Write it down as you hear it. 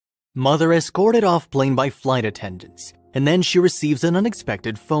Mother escorted off plane by flight attendants, and then she receives an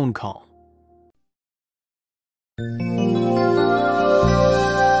unexpected phone call.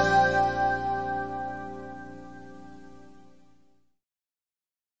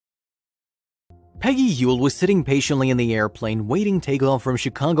 Peggy Uhle was sitting patiently in the airplane waiting takeoff from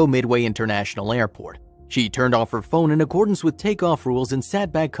Chicago Midway International Airport. She turned off her phone in accordance with takeoff rules and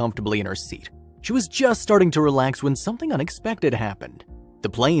sat back comfortably in her seat. She was just starting to relax when something unexpected happened. The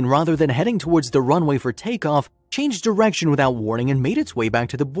plane, rather than heading towards the runway for takeoff, changed direction without warning and made its way back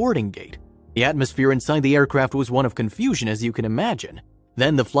to the boarding gate. The atmosphere inside the aircraft was one of confusion, as you can imagine.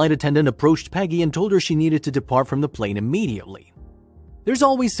 Then the flight attendant approached Peggy and told her she needed to depart from the plane immediately. There's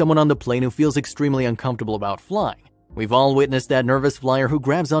always someone on the plane who feels extremely uncomfortable about flying. We've all witnessed that nervous flyer who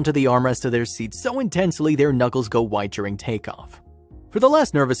grabs onto the armrest of their seat so intensely their knuckles go white during takeoff. For the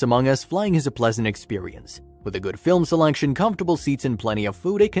less nervous among us, flying is a pleasant experience. With a good film selection, comfortable seats, and plenty of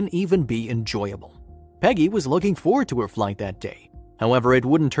food, it can even be enjoyable. Peggy was looking forward to her flight that day. However, it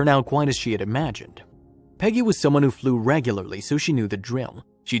wouldn't turn out quite as she had imagined. Peggy was someone who flew regularly, so she knew the drill.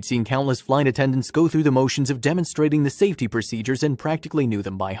 She'd seen countless flight attendants go through the motions of demonstrating the safety procedures and practically knew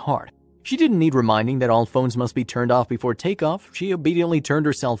them by heart. She didn't need reminding that all phones must be turned off before takeoff. She obediently turned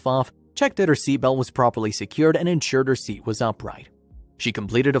herself off, checked that her seatbelt was properly secured, and ensured her seat was upright. She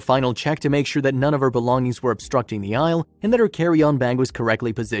completed a final check to make sure that none of her belongings were obstructing the aisle and that her carry-on bag was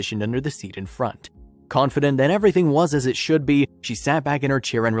correctly positioned under the seat in front. Confident that everything was as it should be, she sat back in her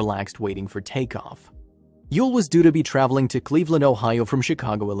chair and relaxed, waiting for takeoff. Uhle was due to be traveling to Cleveland, Ohio from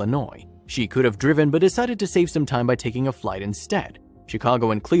Chicago, Illinois. She could have driven but decided to save some time by taking a flight instead.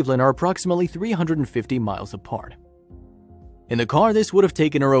 Chicago and Cleveland are approximately 350 miles apart. In the car, this would have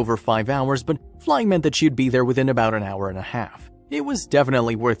taken her over 5 hours, but flying meant that she'd be there within about an hour and a half. It was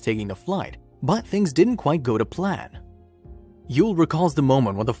definitely worth taking the flight, but things didn't quite go to plan. Uhle recalls the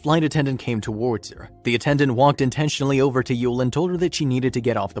moment when the flight attendant came towards her. The attendant walked intentionally over to Uhle and told her that she needed to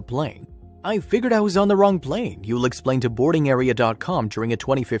get off the plane. "I figured I was on the wrong plane," Uhle explained to boardingarea.com during a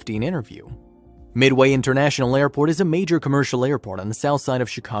 2015 interview. Midway International Airport is a major commercial airport on the south side of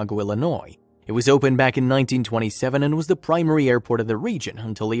Chicago, Illinois. It was opened back in 1927 and was the primary airport of the region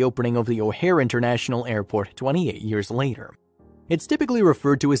until the opening of the O'Hare International Airport 28 years later. It's typically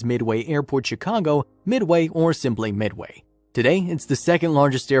referred to as Midway Airport Chicago, Midway, or simply Midway. Today, it's the second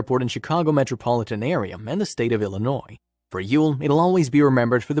largest airport in Chicago metropolitan area and the state of Illinois. For Uhle, it'll always be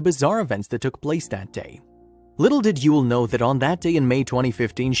remembered for the bizarre events that took place that day. Little did Uhle know that on that day in May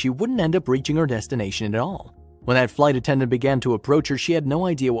 2015, she wouldn't end up reaching her destination at all. When that flight attendant began to approach her, she had no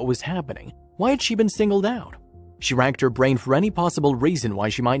idea what was happening. Why had she been singled out? She racked her brain for any possible reason why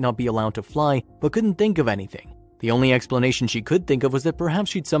she might not be allowed to fly, but couldn't think of anything. The only explanation she could think of was that perhaps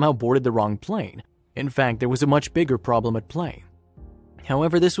she'd somehow boarded the wrong plane. In fact, there was a much bigger problem at play.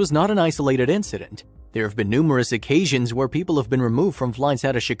 However, this was not an isolated incident. There have been numerous occasions where people have been removed from flights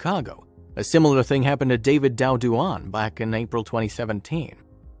out of Chicago. A similar thing happened to David Dow Duan back in April 2017.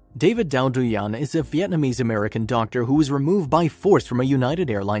 David Dow Duan is a Vietnamese-American doctor who was removed by force from a United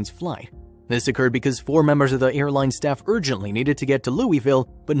Airlines flight. This occurred because 4 members of the airline staff urgently needed to get to Louisville,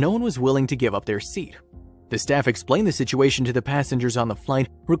 but no one was willing to give up their seat. The staff explained the situation to the passengers on the flight,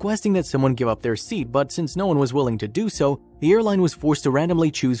 requesting that someone give up their seat, but since no one was willing to do so, the airline was forced to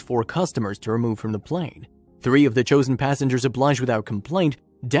randomly choose 4 customers to remove from the plane. 3 of the chosen passengers obliged without complaint.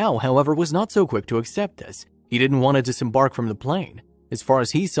 Dow, however, was not so quick to accept this. He didn't want to disembark from the plane. As far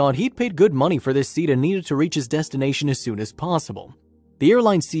as he saw it, he'd paid good money for this seat and needed to reach his destination as soon as possible. The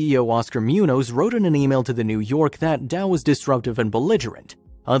airline CEO Oscar Munoz wrote in an email to the New York that Dow was disruptive and belligerent.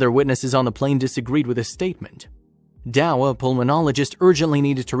 Other witnesses on the plane disagreed with his statement. Dow, a pulmonologist, urgently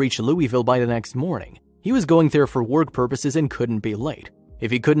needed to reach Louisville by the next morning. He was going there for work purposes and couldn't be late.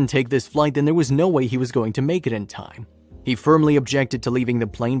 If he couldn't take this flight, then there was no way he was going to make it in time. He firmly objected to leaving the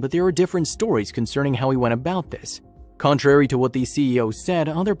plane, but there are different stories concerning how he went about this. Contrary to what the CEO said,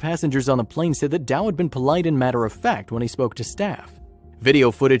 other passengers on the plane said that Dow had been polite and matter-of-fact when he spoke to staff. Video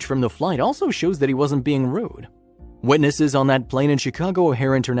footage from the flight also shows that he wasn't being rude. Witnesses on that plane in Chicago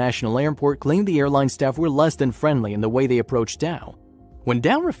O'Hare International Airport claimed the airline staff were less than friendly in the way they approached Dow. When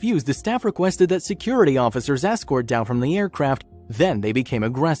Dow refused, the staff requested that security officers escort Dow from the aircraft, then they became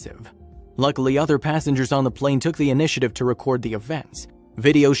aggressive. Luckily, other passengers on the plane took the initiative to record the events.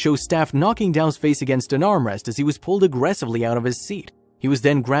 Video shows staff knocking Dow's face against an armrest as he was pulled aggressively out of his seat. He was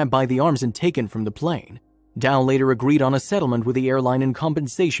then grabbed by the arms and taken from the plane. Dow later agreed on a settlement with the airline in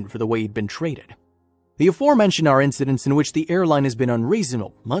compensation for the way he'd been treated. The aforementioned are incidents in which the airline has been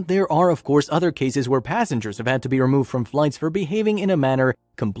unreasonable, but there are of course other cases where passengers have had to be removed from flights for behaving in a manner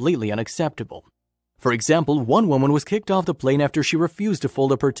completely unacceptable. For example, one woman was kicked off the plane after she refused to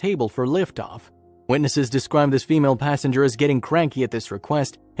fold up her table for liftoff. Witnesses described this female passenger as getting cranky at this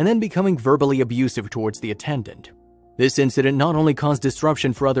request and then becoming verbally abusive towards the attendant. This incident not only caused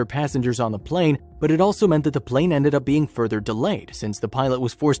disruption for other passengers on the plane, but it also meant that the plane ended up being further delayed since the pilot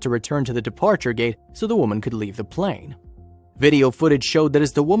was forced to return to the departure gate so the woman could leave the plane. Video footage showed that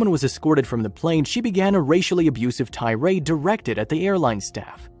as the woman was escorted from the plane, she began a racially abusive tirade directed at the airline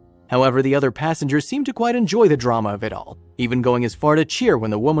staff. However, the other passengers seemed to quite enjoy the drama of it all, even going as far to cheer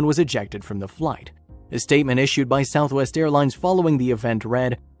when the woman was ejected from the flight. A statement issued by Southwest Airlines following the event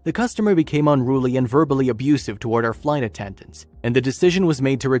read, "The customer became unruly and verbally abusive toward our flight attendants, and the decision was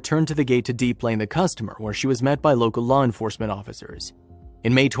made to return to the gate to deplane the customer, where she was met by local law enforcement officers."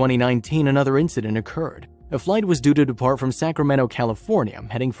 In May 2019, another incident occurred. A flight was due to depart from Sacramento, California,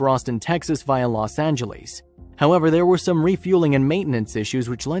 heading for Austin, Texas via Los Angeles. However, there were some refueling and maintenance issues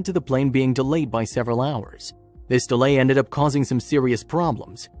which led to the plane being delayed by several hours. This delay ended up causing some serious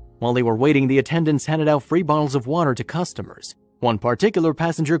problems. While they were waiting, the attendants handed out free bottles of water to customers. One particular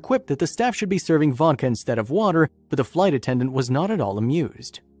passenger quipped that the staff should be serving vodka instead of water, but the flight attendant was not at all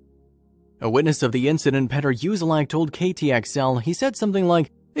amused. A witness of the incident, Peggy Uhle, told KTXL he said something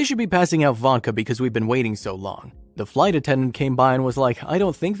like, "They should be passing out vodka because we've been waiting so long." The flight attendant came by and was like, "I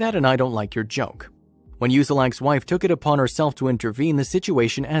don't think that and I don't like your joke." When Uhle's wife took it upon herself to intervene, the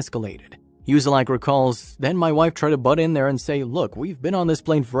situation escalated. Uhle recalls, "Then my wife tried to butt in there and say, 'Look, we've been on this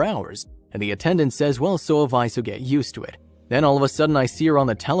plane for hours.' And the attendant says, 'Well, so have I, so get used to it.' Then all of a sudden I see her on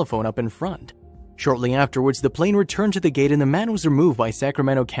the telephone up in front." Shortly afterwards, the plane returned to the gate and the man was removed by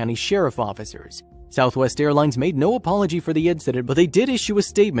Sacramento County Sheriff officers. Southwest Airlines made no apology for the incident, but they did issue a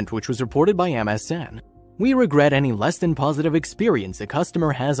statement which was reported by MSN. "We regret any less than positive experience a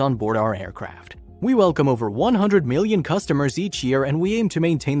customer has on board our aircraft. We welcome over 100 million customers each year and we aim to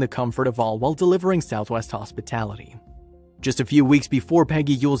maintain the comfort of all while delivering Southwest hospitality." Just a few weeks before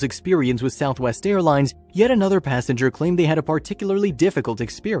Peggy Uhle's experience with Southwest Airlines, yet another passenger claimed they had a particularly difficult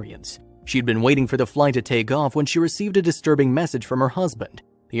experience. She'd been waiting for the flight to take off when she received a disturbing message from her husband.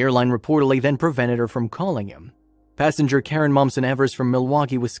 The airline reportedly then prevented her from calling him. Passenger Karen Momsen-Evers from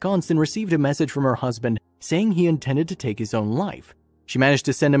Milwaukee, Wisconsin received a message from her husband saying he intended to take his own life. She managed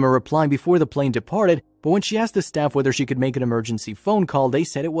to send him a reply before the plane departed, but when she asked the staff whether she could make an emergency phone call, they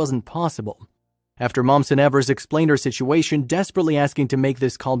said it wasn't possible. After Momsen-Evers explained her situation, desperately asking to make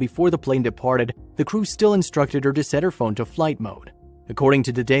this call before the plane departed, the crew still instructed her to set her phone to flight mode. According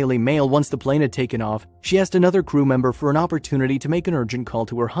to the Daily Mail, once the plane had taken off, she asked another crew member for an opportunity to make an urgent call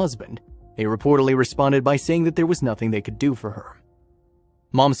to her husband. They reportedly responded by saying that there was nothing they could do for her.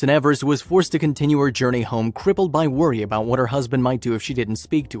 Momsen-Evers was forced to continue her journey home, crippled by worry about what her husband might do if she didn't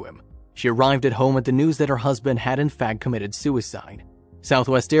speak to him. She arrived at home at the news that her husband had in fact committed suicide.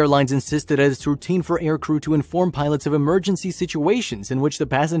 Southwest Airlines insisted that it's routine for aircrew to inform pilots of emergency situations in which the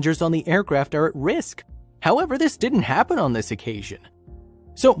passengers on the aircraft are at risk. However, this didn't happen on this occasion.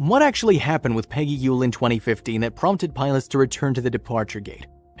 So, what actually happened with Peggy Uhle in 2015 that prompted pilots to return to the departure gate?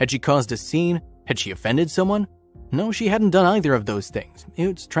 Had she caused a scene? Had she offended someone? No, she hadn't done either of those things.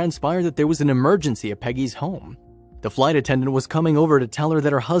 It's transpired that there was an emergency at Peggy's home. The flight attendant was coming over to tell her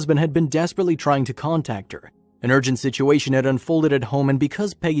that her husband had been desperately trying to contact her. An urgent situation had unfolded at home, and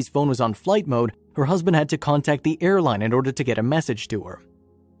because Peggy's phone was on flight mode, her husband had to contact the airline in order to get a message to her.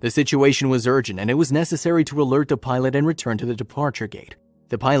 The situation was urgent, and it was necessary to alert the pilot and return to the departure gate.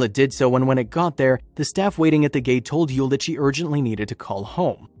 The pilot did so, and when it got there, the staff waiting at the gate told Uhle that she urgently needed to call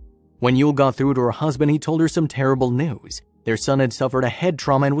home. When Uhle got through to her husband, he told her some terrible news. Their son had suffered a head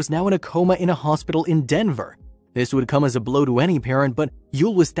trauma and was now in a coma in a hospital in Denver. This would come as a blow to any parent, but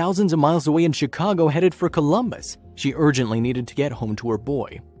Uhle was thousands of miles away in Chicago headed for Columbus. She urgently needed to get home to her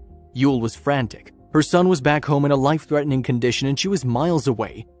boy. Uhle was frantic. Her son was back home in a life-threatening condition and she was miles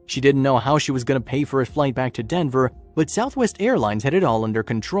away. She didn't know how she was going to pay for a flight back to Denver, but Southwest Airlines had it all under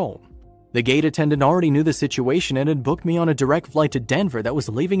control. The gate attendant already knew the situation and had booked me on a direct flight to Denver that was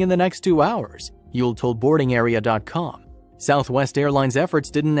leaving in the next 2 hours, Uhle told boardingarea.com. Southwest Airlines' efforts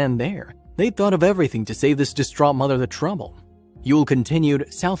didn't end there. They thought of everything to save this distraught mother the trouble. Uhle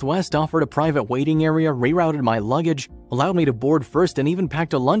continued, Southwest offered a private waiting area, rerouted my luggage, allowed me to board first, and even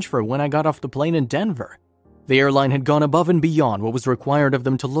packed a lunch for when I got off the plane in Denver. The airline had gone above and beyond what was required of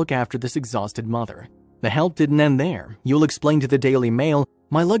them to look after this exhausted mother. The help didn't end there. Uhle explained to the Daily Mail,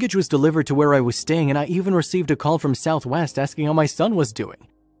 my luggage was delivered to where I was staying, and I even received a call from Southwest asking how my son was doing.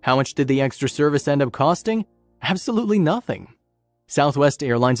 How much did the extra service end up costing? Absolutely nothing. Southwest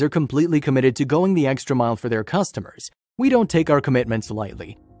Airlines are completely committed to going the extra mile for their customers. We don't take our commitments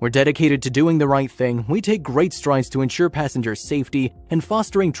lightly. We're dedicated to doing the right thing. We take great strides to ensure passenger safety and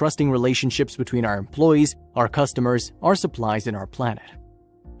fostering trusting relationships between our employees, our customers, our supplies, and our planet.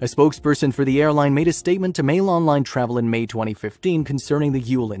 A spokesperson for the airline made a statement to Mail Online Travel in May 2015 concerning the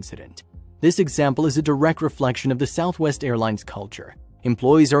Uhle incident. This example is a direct reflection of the Southwest Airlines culture.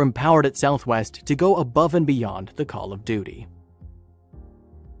 Employees are empowered at Southwest to go above and beyond the call of duty.